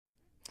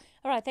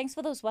All right, thanks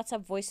for those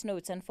WhatsApp voice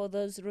notes and for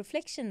those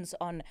reflections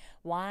on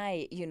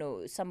why,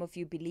 some of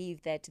you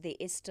believe that there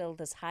is still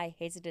this high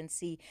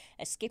hesitancy,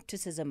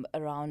 skepticism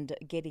around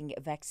getting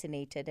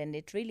vaccinated. And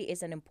it really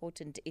is an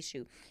important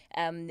issue.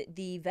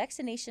 The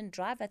vaccination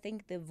drive, I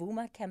think the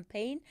Vuma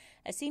campaign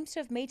seems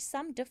to have made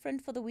some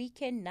difference for the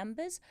weekend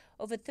numbers.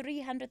 Over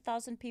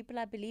 300,000 people,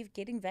 I believe,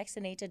 getting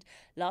vaccinated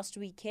last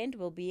weekend.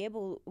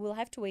 We'll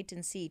have to wait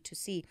and see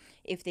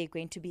if they're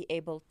going to be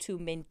able to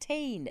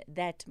maintain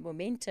that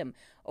momentum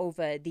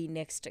over the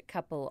next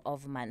couple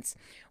of months.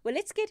 Well,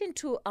 let's get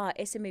into our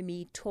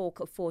SMME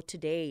talk for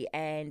today,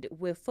 and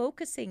we're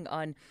focusing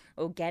on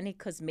organic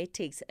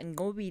cosmetics.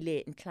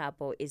 Nqobile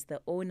Nhlapho is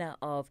the owner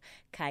of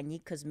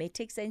Khanyi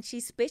Cosmetics, and she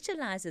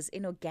specializes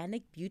in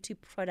organic beauty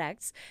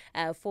products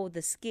for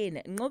the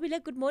skin.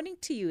 Nqobile, good morning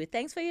to you.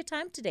 Thanks for your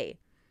time today.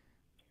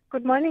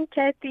 Good morning,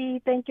 Kathy.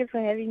 Thank you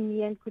for having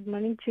me, and good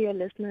morning to your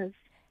listeners.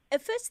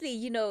 Firstly,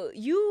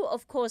 you,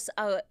 of course,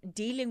 are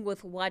dealing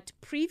with what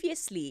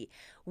previously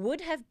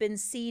would have been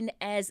seen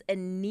as a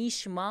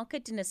niche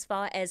market in as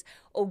far as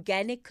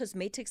organic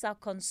cosmetics are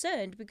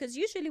concerned, because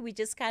usually we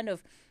just kind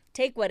of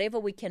take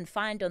whatever we can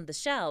find on the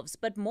shelves.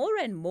 But more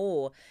and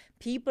more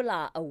people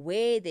are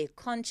aware, they're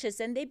conscious,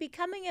 and they're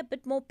becoming a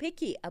bit more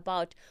picky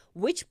about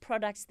which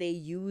products they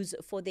use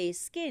for their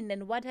skin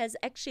and what has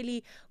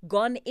actually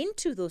gone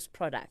into those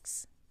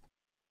products.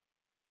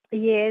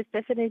 Yes,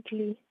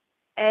 definitely.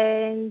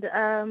 And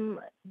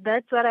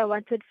that's what I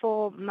wanted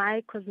for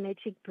my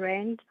cosmetic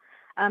brand.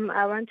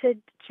 I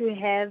wanted to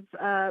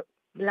have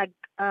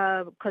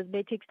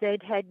cosmetics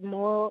that had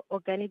more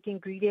organic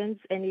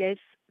ingredients and less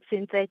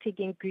synthetic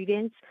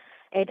ingredients.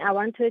 And I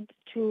wanted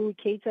to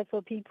cater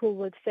for people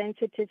with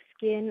sensitive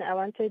skin. I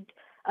wanted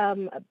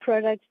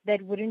products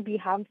that wouldn't be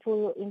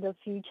harmful in the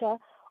future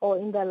or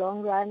in the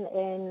long run,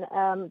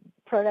 and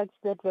products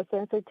that were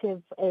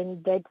sensitive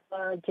and that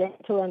were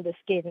gentle on the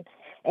skin.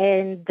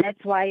 And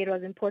that's why it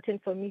was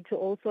important for me to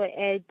also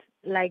add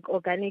like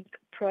organic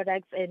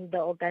products and the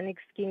organic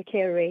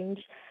skincare range.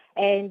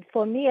 And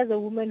for me, as a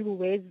woman who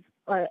wears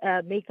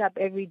makeup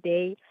every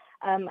day,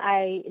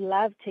 I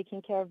love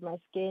taking care of my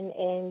skin,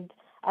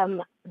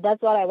 and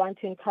that's what I want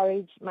to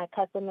encourage my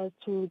customers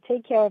to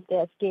take care of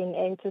their skin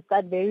and to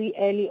start very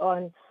early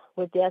on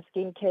with their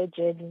skincare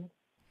journey.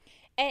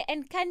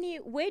 And Khanyi,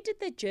 where did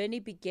the journey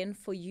begin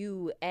for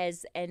you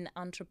as an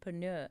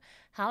entrepreneur?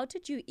 How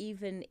did you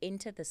even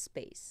enter the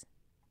space?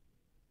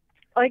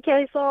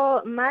 Okay,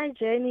 so my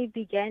journey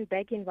began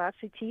back in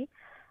varsity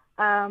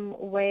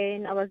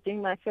when I was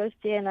doing my first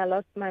year and I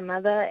lost my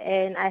mother,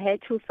 and I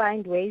had to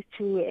find ways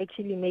to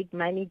actually make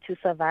money to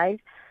survive.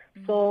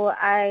 So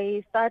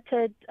I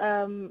started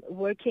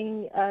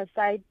working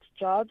side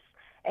jobs,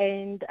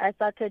 and I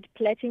started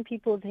plaiting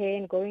people's hair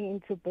and going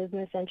into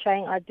business and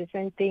trying out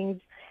different things.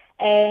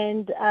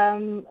 And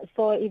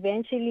so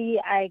eventually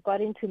I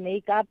got into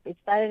makeup. It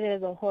started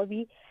as a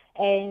hobby.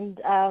 And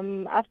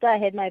after I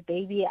had my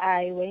baby,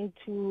 I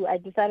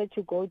decided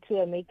to go to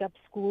a makeup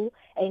school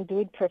and do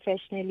it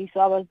professionally. So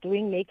I was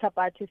doing makeup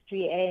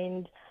artistry,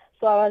 and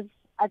so I was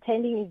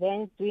attending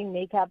events, doing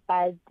makeup,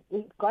 but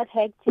it got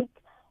hectic.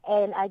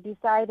 And I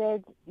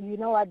decided, you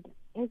know what,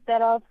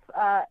 instead of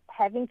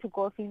having to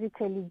go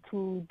physically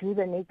to do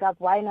the makeup,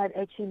 why not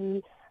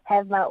actually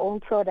have my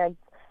own products?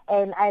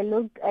 And I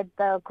looked at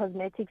the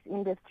cosmetics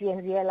industry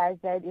and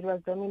realized that it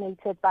was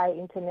dominated by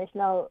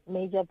international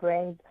major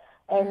brands.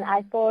 And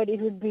I thought it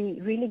would be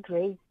really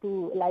great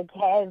to like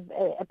have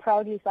a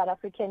proudly South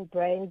African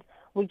brand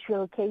which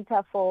will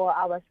cater for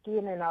our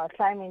skin and our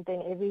climate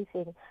and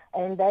everything.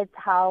 And that's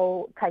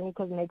how Khanyi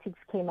Cosmetics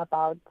came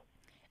about.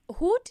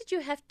 Who did you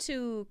have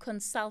to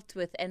consult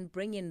with and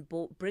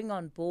bring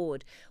on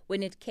board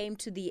when it came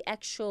to the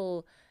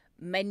actual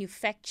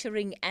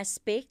manufacturing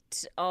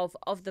aspect of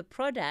the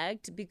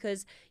product?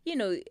 Because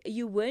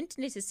you weren't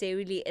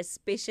necessarily a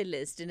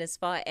specialist in as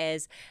far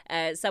as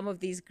some of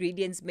these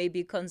ingredients may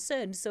be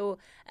concerned. So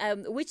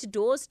which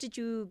doors did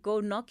you go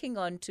knocking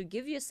on to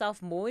give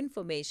yourself more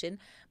information,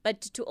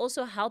 but to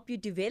also help you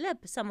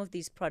develop some of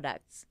these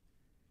products?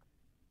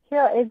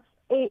 Yeah,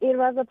 it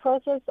was a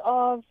process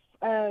of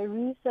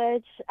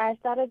research. I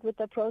started with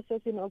the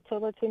process in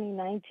October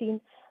 2019,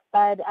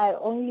 but I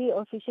only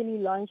officially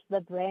launched the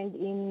brand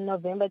in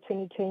November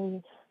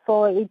 2020.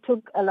 So it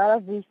took a lot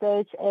of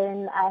research,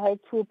 and I had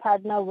to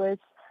partner with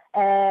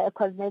a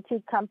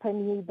cosmetic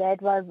company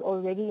that was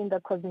already in the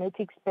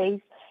cosmetic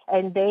space,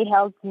 and they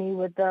helped me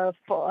with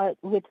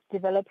with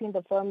developing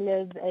the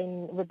formulas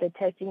and with the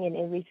testing and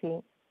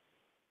everything.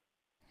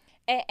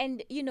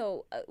 And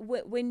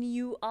when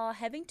you are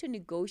having to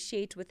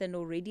negotiate with an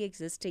already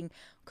existing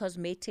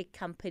cosmetic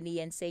company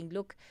and saying,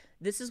 look,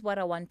 this is what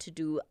I want to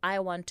do, I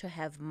want to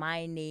have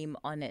my name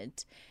on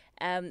it,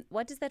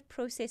 what is that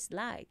process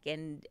like?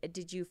 And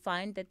did you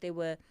find that there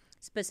were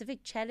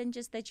specific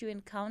challenges that you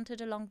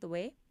encountered along the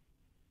way?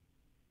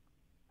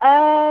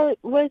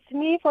 With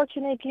me,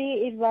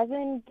 fortunately, it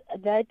wasn't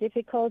that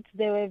difficult.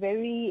 They were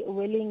very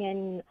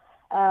willing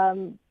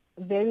and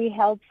very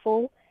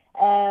helpful.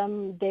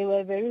 They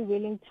were very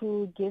willing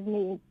to give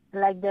me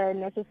like the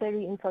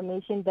necessary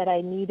information that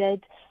I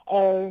needed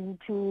and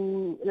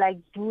to like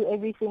do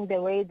everything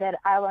the way that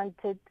I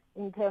wanted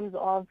in terms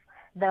of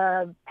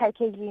the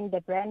packaging,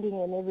 the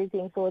branding and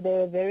everything. So they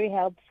were very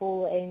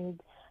helpful,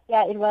 and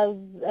yeah, it was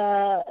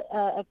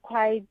a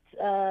quite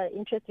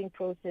interesting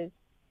process.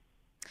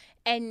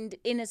 And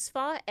in as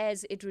far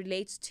as it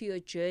relates to your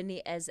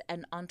journey as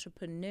an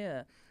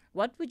entrepreneur,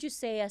 what would you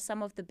say are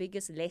some of the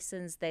biggest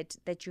lessons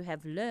that you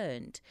have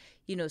learned,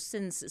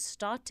 since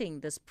starting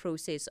this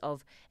process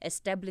of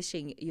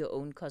establishing your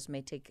own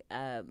cosmetic,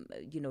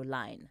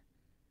 line?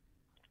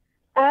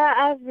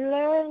 I've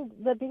learned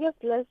the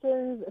biggest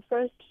lessons,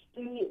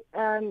 firstly,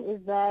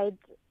 is that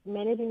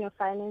managing your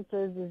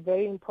finances is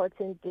very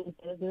important in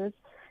business.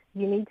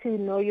 You need to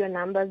know your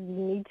numbers, you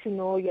need to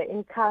know your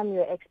income,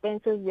 your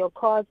expenses, your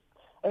costs,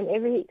 and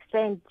every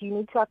cent. You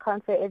need to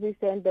account for every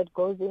cent that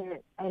goes in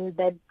and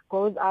that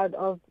goes out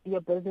of your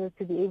business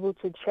to be able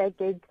to track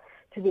it,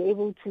 to be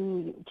able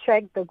to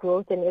track the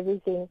growth and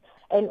everything.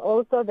 And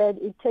also that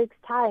it takes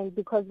time,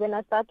 because when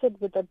I started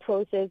with the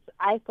process,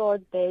 I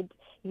thought that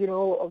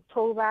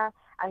October,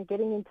 I'm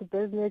getting into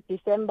business.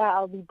 December,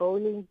 I'll be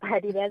bowling,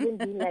 but it hasn't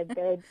been like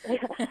that.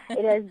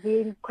 It has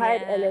been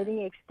quite a Yeah.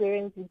 learning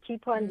experience. You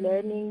keep on Mm.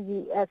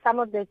 learning. Some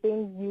of the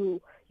things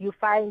you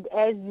find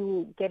as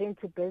you get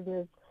into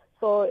business.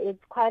 So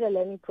it's quite a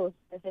learning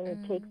process, and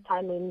it takes Mm.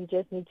 time, and you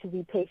just need to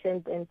be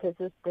patient and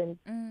persistent.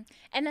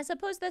 And I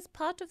suppose that's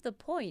part of the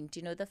point,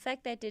 the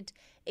fact that it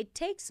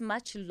takes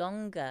much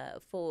longer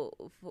for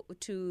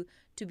to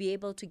be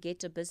able to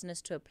get a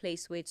business to a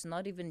place where it's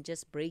not even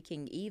just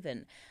breaking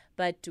even,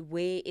 but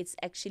where it's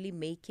actually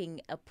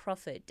making a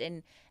profit.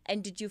 And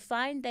did you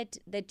find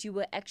that you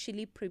were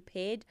actually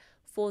prepared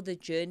for the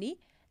journey?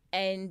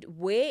 And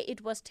where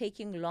it was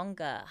taking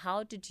longer,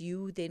 how did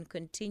you then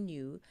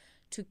continue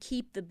to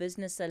keep the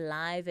business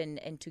alive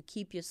and to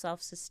keep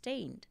yourself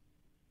sustained?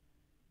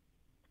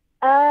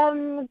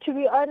 To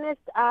be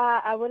honest,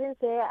 I wouldn't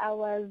say I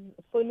was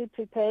fully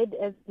prepared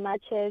as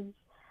much as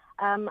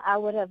I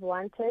would have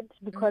wanted,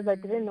 because I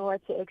didn't know Mm.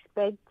 what to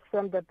expect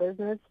from the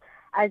business.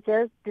 I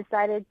just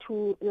decided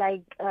to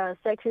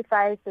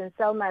sacrifice and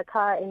sell my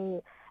car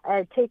and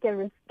take a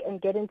risk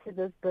and get into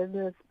this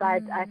business.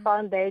 But I Mm.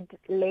 found that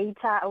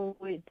later I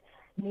would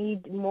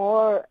need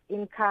more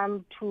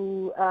income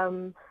to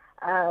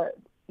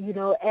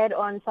add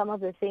on some of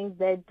the things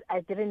that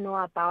I didn't know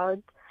about.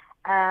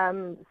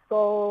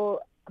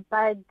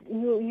 But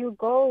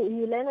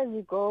you learn as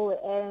you go,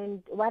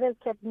 and what has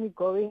kept me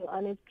going,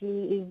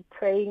 honestly, is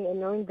praying and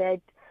knowing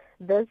that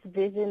this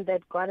vision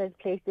that God has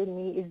placed in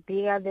me is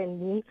bigger than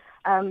me.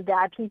 There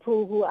are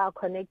people who are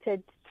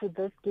connected to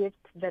this gift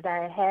that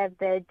I have,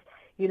 that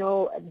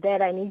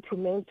I need to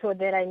mentor,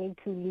 that I need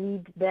to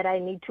lead, that I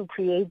need to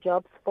create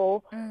jobs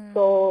for. Mm.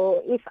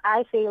 So if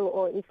I fail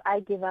or if I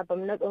give up,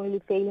 I'm not only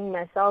failing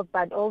myself,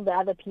 but all the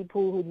other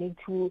people who need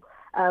to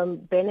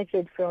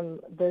benefit from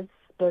this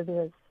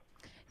business.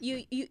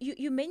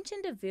 You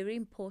mentioned a very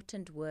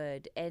important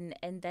word, and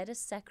that is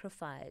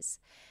sacrifice.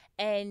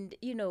 And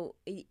in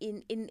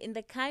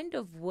the kind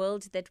of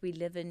world that we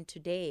live in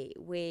today,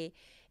 where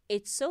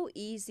it's so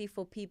easy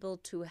for people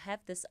to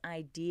have this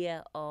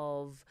idea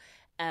of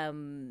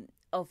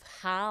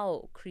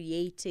how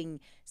creating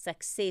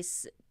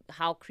successful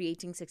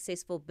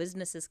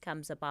businesses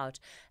comes about.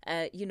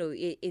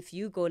 If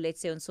you go, let's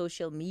say, on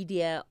social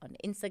media, on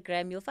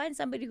Instagram, you'll find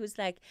somebody who's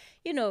like,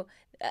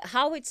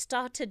 how it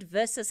started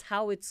versus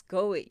how it's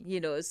going.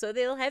 So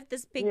they'll have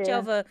this picture Yeah.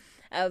 of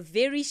a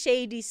very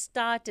shady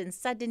start, and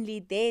suddenly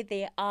there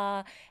they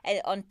are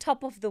on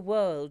top of the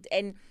world.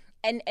 And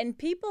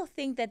people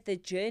think that the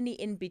journey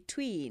in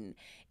between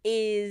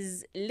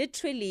is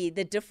literally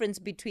the difference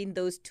between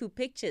those two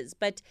pictures,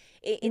 but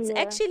it's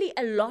Yeah. actually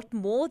a lot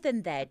more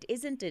than that,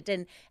 isn't it?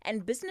 And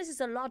business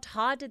is a lot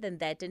harder than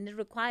that, and it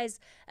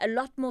requires a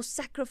lot more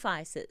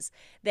sacrifices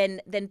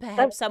than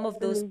perhaps some of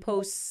those Absolutely.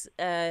 posts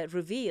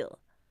reveal.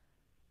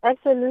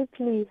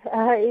 Absolutely.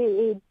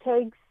 It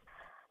takes,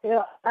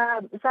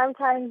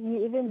 sometimes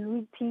you even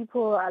lose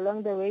people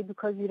along the way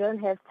because you don't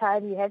have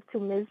time. You have to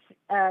miss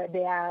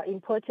their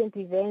important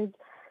events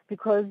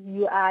because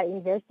you are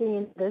investing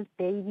in this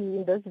baby,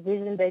 in this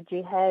vision that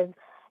you have.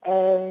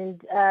 And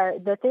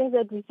the things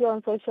that we see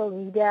on social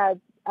media,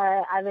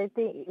 I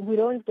think we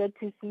don't get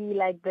to see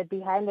like the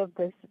behind of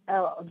the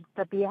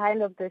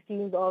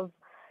scenes of,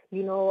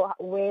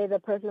 where the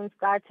person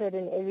started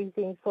and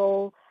everything.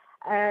 So,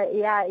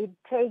 yeah, it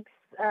takes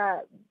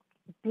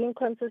being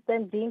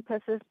consistent, being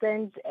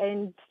persistent,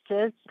 and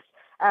just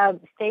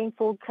staying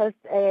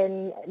focused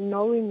and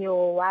knowing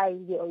your why,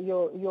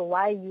 your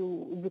why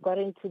you got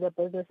into the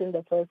business in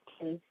the first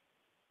place.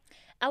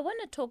 I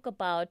want to talk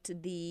about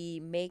the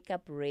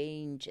makeup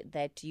range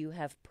that you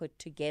have put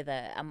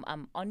together.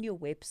 I'm on your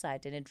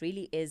website, and it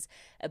really is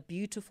a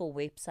beautiful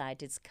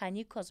website. It's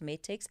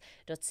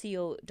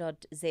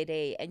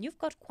khanyicosmetics.co.za, and you've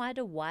got quite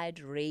a wide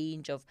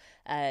range of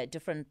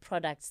different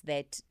products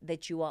that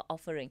you are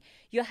offering.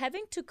 You're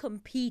having to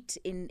compete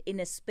in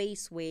a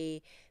space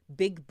where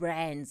big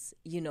brands,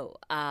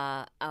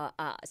 are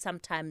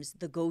sometimes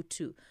the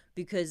go-to,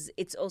 because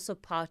it's also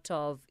part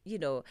of,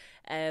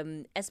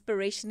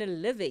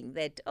 aspirational living,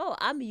 that, oh,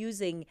 I'm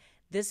using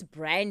this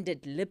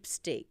branded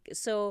lipstick.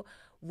 So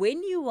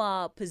when you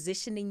are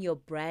positioning your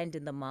brand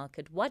in the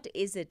market, what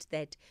is it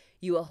that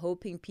you are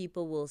hoping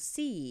people will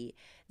see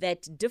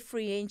that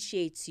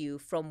differentiates you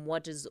from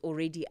what is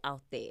already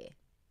out there?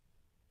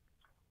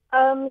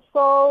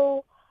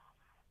 So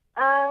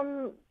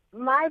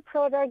my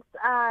products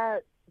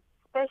are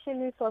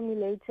specially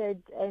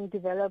formulated and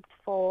developed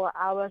for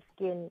our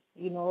skin,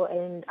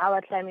 and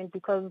our climate,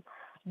 because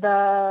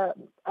the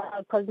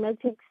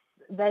cosmetics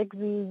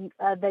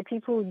that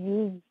people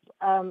use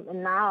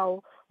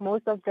now,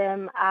 most of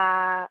them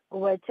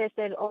were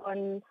tested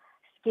on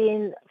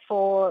skin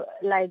for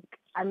like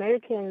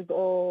Americans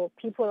or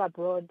people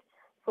abroad.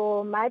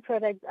 So my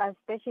products are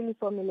specially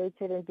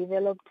formulated and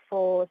developed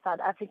for South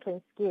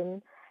African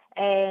skin,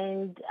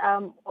 and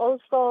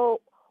also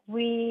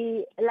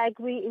we've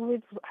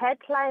had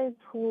clients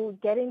who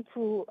get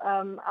into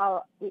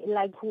our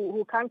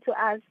who come to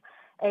us,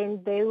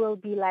 and they will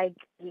be like,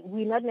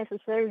 we're not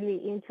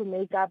necessarily into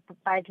makeup,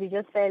 but we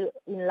just fell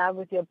in love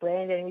with your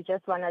brand and we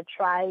just want to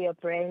try your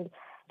brand.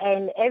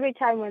 And every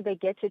time when they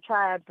get to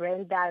try our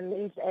brand, they're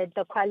amazed at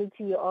the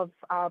quality of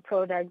our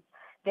products.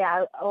 They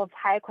are of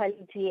high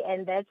quality,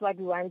 and that's what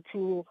we want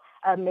to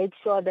make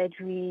sure that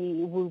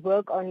we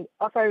work on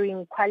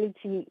offering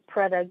quality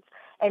products,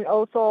 and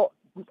also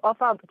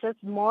offer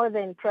just more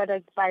than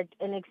products, but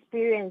an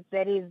experience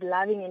that is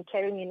loving and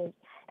caring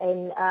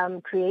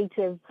and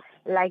creative.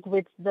 Like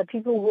with the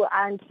people who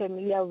aren't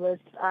familiar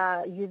with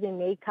using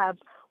makeup,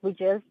 we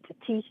just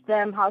teach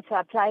them how to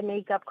apply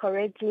makeup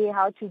correctly,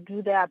 how to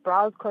do their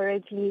brows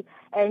correctly,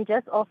 and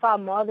just offer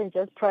more than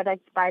just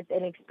products, but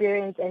an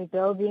experience and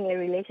building a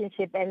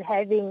relationship and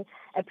having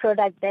a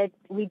product that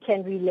we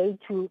can relate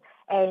to,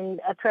 and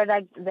a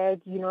product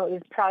that,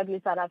 is proudly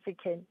South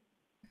African.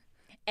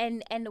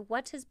 And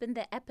what has been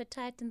the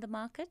appetite in the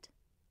market?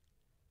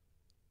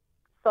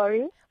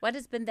 Sorry? What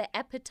has been the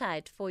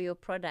appetite for your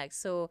products?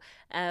 So,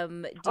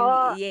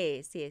 Uh,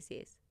 yes, yes,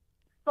 yes.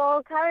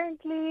 So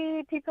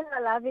currently, people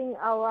are loving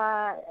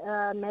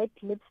our matte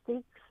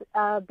lipsticks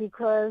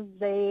because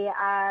they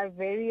are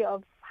very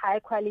of high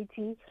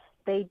quality.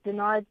 They do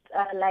not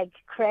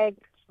crack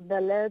the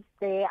lips.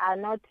 They are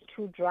not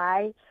too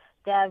dry.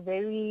 They are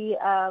very.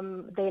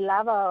 They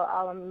love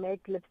our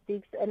matte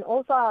lipsticks and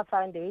also our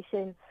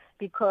foundation,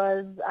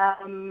 because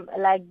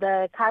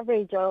the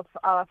coverage of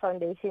our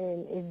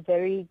foundation is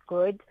very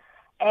good.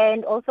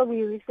 And also,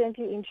 we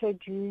recently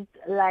introduced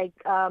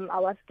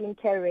our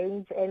skincare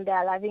range, and they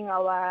are loving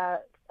our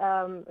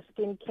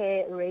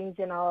skincare range.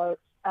 And our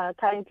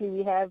currently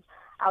we have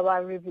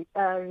our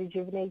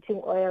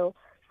rejuvenating oil,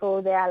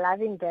 so they are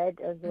loving that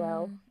as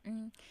well.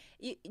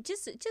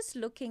 Just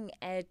looking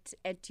at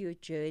your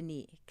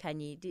journey,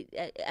 Khanyi.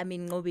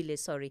 Nqobile,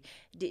 sorry.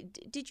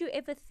 Did you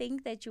ever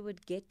think that you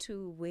would get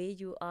to where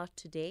you are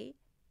today?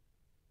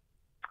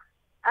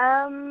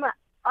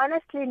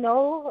 Honestly,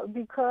 no,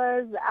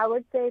 because I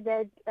would say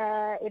that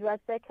it was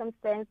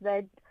circumstance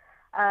that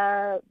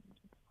uh,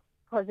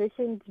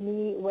 positioned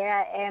me where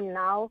I am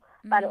now.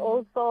 But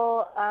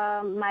also,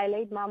 my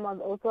late mom was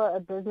also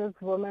a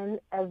businesswoman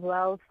as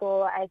well.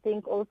 So I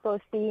think also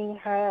seeing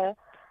her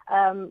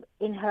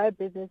in her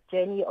business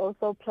journey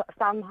also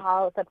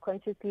somehow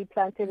subconsciously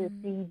planted a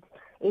seed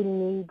in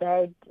me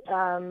that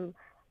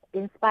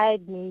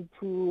inspired me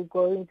to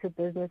go into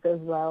business as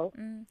well.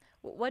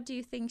 What do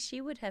you think she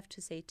would have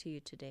to say to you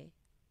today?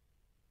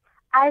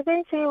 I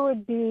think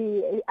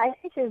I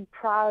think she's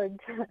proud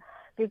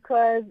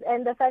because,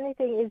 and the funny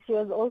thing is she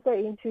was also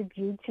into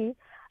beauty,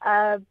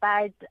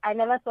 but I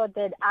never thought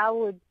that I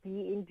would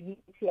be in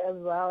beauty as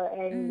well.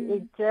 And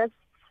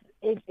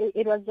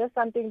it was just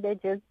something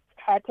that just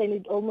happened.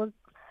 It almost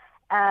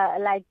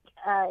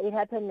it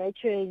happened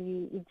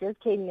naturally. It just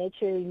came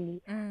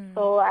naturally.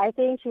 So I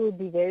think she would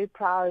be very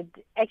proud.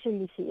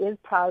 Actually, she is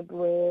proud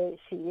where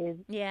she is.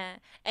 Yeah,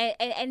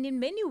 and in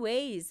many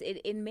ways,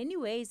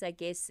 I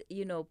guess,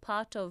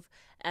 part of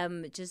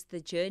just the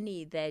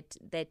journey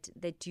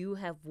that you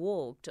have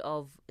walked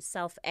of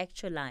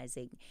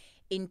self-actualizing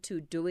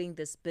into doing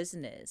this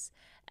business.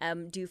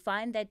 Do you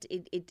find that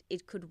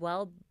it could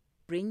well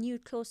bring you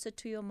closer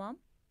to your mom,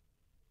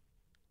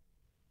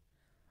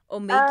 or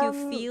make you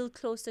Um, feel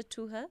closer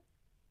to her?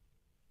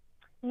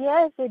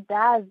 Yes, it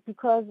does,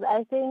 because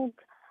I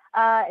think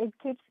it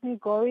keeps me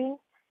going,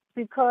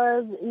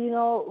 because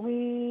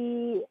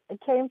we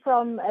came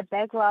from a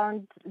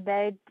background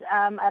that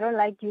I don't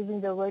like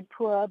using the word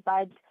poor,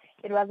 but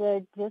it was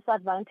a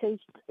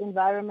disadvantaged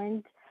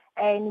environment,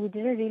 and we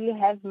didn't really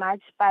have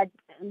much. But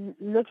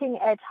looking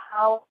at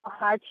how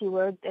hard she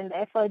worked and the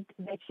effort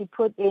that she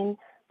put in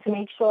to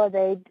make sure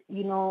that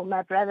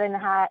my brother and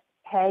I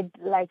had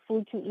like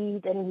food to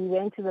eat, and we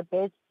went to the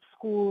best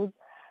schools,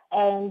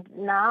 and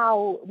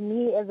now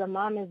me as a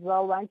mom as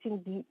well,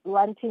 wanting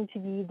to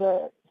be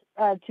to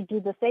do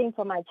the same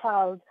for my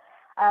child.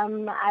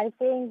 I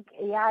think,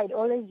 yeah, it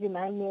always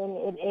reminds me,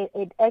 and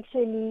it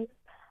actually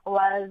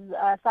was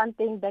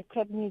something that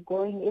kept me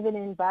going, even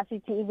in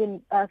varsity,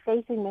 even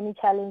facing many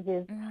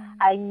challenges.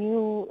 I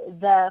knew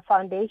the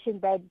foundation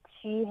that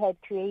she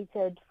had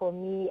created for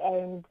me,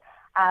 and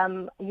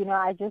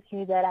I just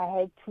knew that I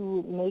had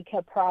to make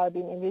her proud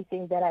in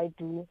everything that I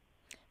do.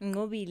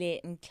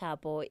 Nqobile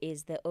Nhlapho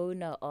is the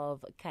owner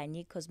of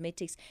Khanyi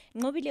Cosmetics.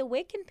 Nqobile,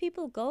 where can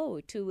people go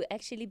to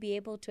actually be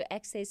able to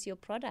access your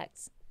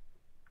products?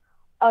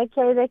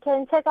 Okay, they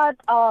can check out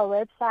our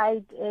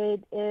website.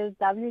 It is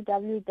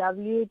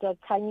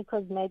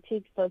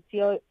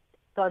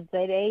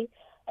www.khanyicosmetics.co.za.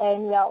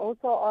 And we are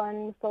also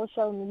on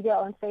social media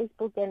on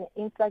Facebook and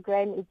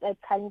Instagram. It's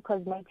at Khanyi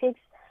Cosmetics.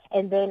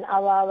 And then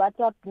our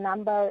WhatsApp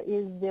number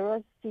is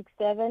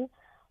 067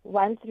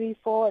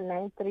 134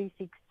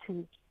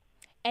 9362.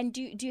 And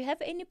do you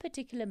have any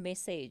particular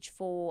message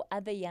for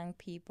other young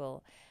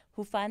people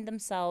who find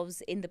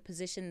themselves in the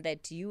position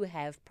that you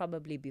have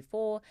probably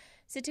before,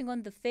 sitting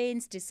on the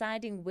fence,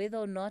 deciding whether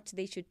or not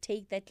they should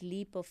take that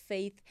leap of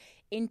faith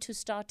into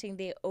starting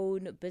their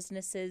own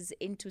businesses,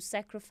 into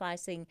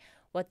sacrificing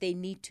what they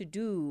need to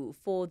do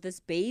for this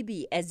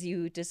baby, as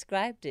you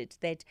described it,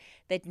 that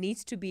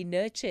needs to be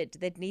nurtured,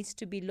 that needs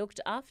to be looked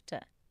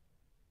after?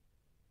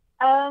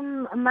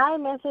 My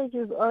message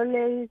is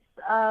always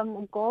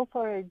go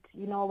for it.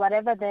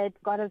 Whatever that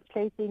God has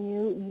placed in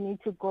you, you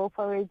need to go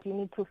for it. You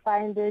need to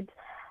find it.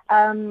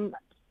 Um,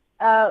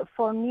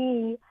 for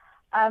me,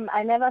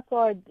 I never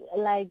thought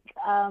like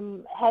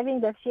having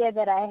the fear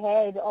that I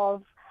had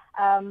of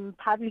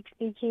public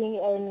speaking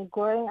and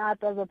growing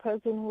up as a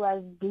person who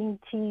was being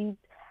teased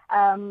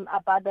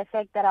about the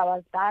fact that I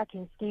was dark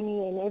and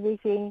skinny and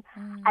everything.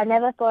 I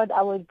never thought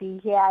I would be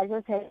here. I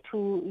just had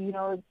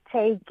to,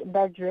 take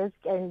that risk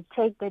and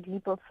take that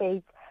leap of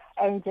faith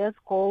and just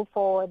go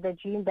for the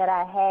dream that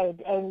I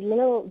had. And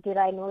little did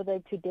I know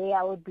that today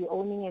I would be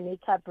owning a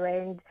makeup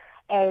brand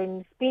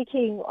and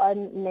speaking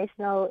on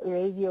national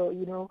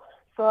radio.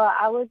 So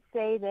I would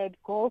say that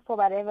go for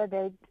whatever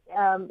that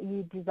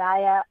you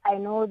desire. I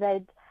know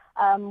that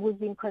we've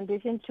been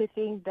conditioned to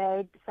think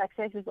that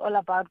success is all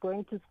about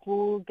going to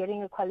school,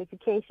 getting a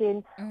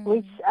qualification,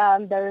 which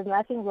there is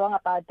nothing wrong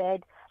about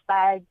that.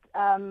 But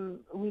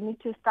we need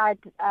to start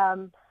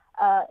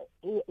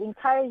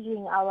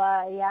encouraging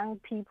our young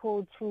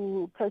people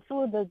to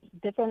pursue the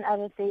different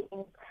other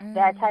things,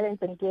 their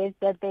talents and gifts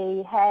that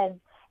they have,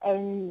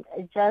 and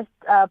just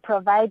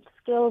provide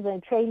skills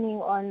and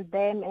training on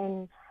them.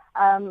 And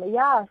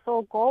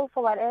so go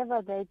for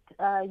whatever that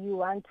you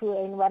want to,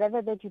 and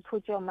whatever that you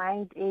put your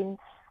mind in,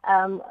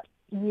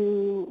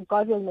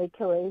 God will make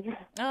a way.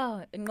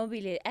 Oh,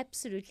 Nqobile,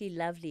 absolutely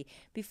lovely.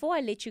 Before I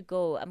let you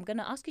go, I'm going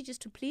to ask you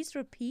just to please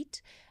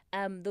repeat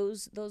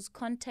those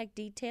contact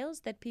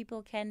details that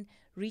people can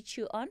reach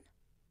you on.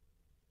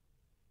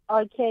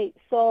 Okay,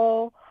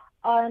 so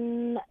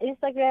on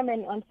Instagram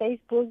and on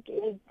Facebook,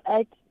 it's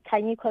at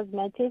Khanyi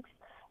Cosmetics,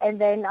 and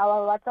then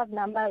our WhatsApp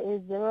number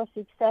is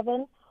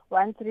 067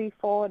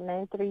 134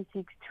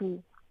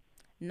 9362.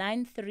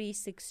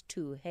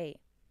 9362, hey.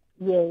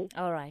 Yes.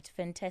 All right,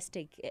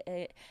 fantastic.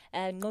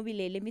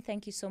 Nqobile, let me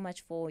thank you so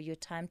much for your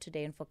time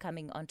today and for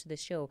coming onto the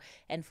show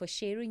and for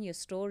sharing your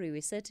story.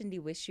 We certainly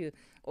wish you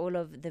all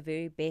of the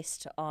very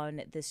best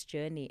on this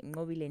journey.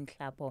 Nqobile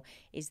Nhlapho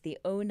is the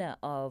owner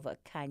of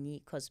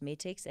Khanyi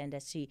Cosmetics, and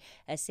as she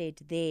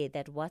said there,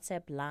 that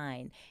WhatsApp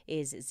line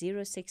is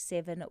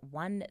 067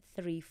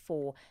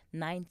 134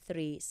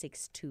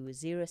 9362.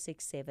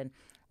 067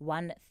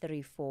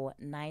 134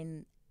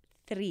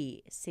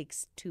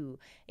 362.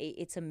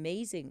 It's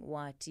amazing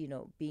what,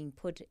 being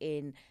put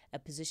in a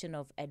position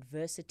of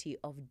adversity,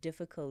 of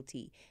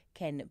difficulty,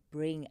 can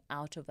bring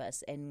out of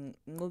us. And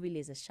Nqobile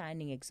is a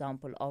shining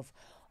example of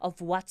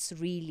what's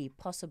really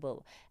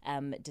possible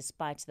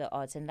despite the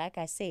odds. And like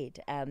I said,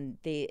 her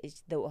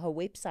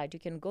website, you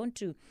can go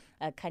into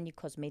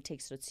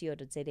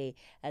khanyicosmetics.co.za.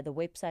 The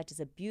website is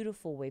a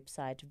beautiful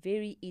website,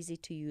 very easy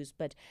to use,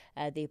 but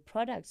their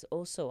products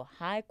also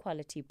high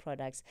quality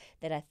products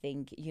that I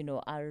think,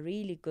 are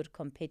really good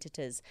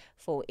competitors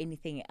for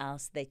anything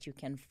else that you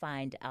can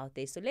find out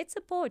there. So let's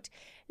support,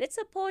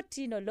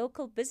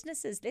 local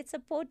businesses. Let's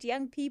support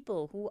young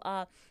people who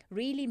are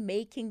really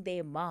making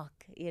their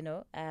mark,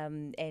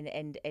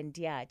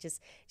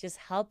 just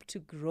help to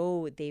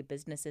grow their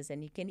businesses.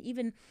 And you can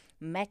even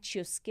match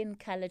your skin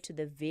color to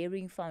the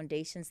varying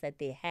foundations that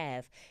they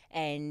have,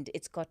 and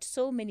it's got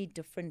so many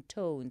different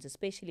tones,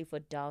 especially for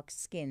dark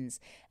skins,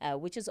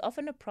 which is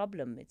often a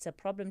problem. It's a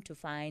problem to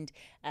find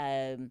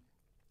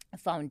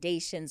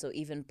foundations or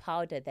even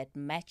powder that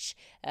match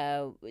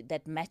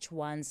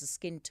one's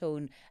skin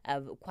tone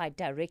quite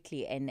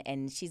directly,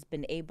 and she's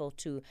been able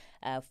to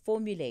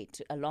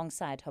formulate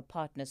alongside her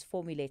partners,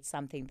 formulate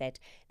something that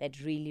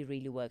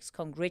really works.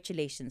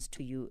 Congratulations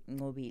to you,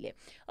 Nqobile.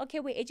 Okay,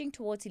 we're edging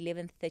towards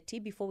 11:30.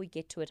 Before we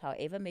get to it,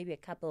 however, maybe a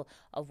couple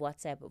of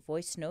WhatsApp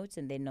voice notes,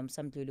 and then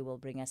Nomsamdluli will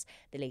bring us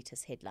the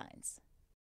latest headlines.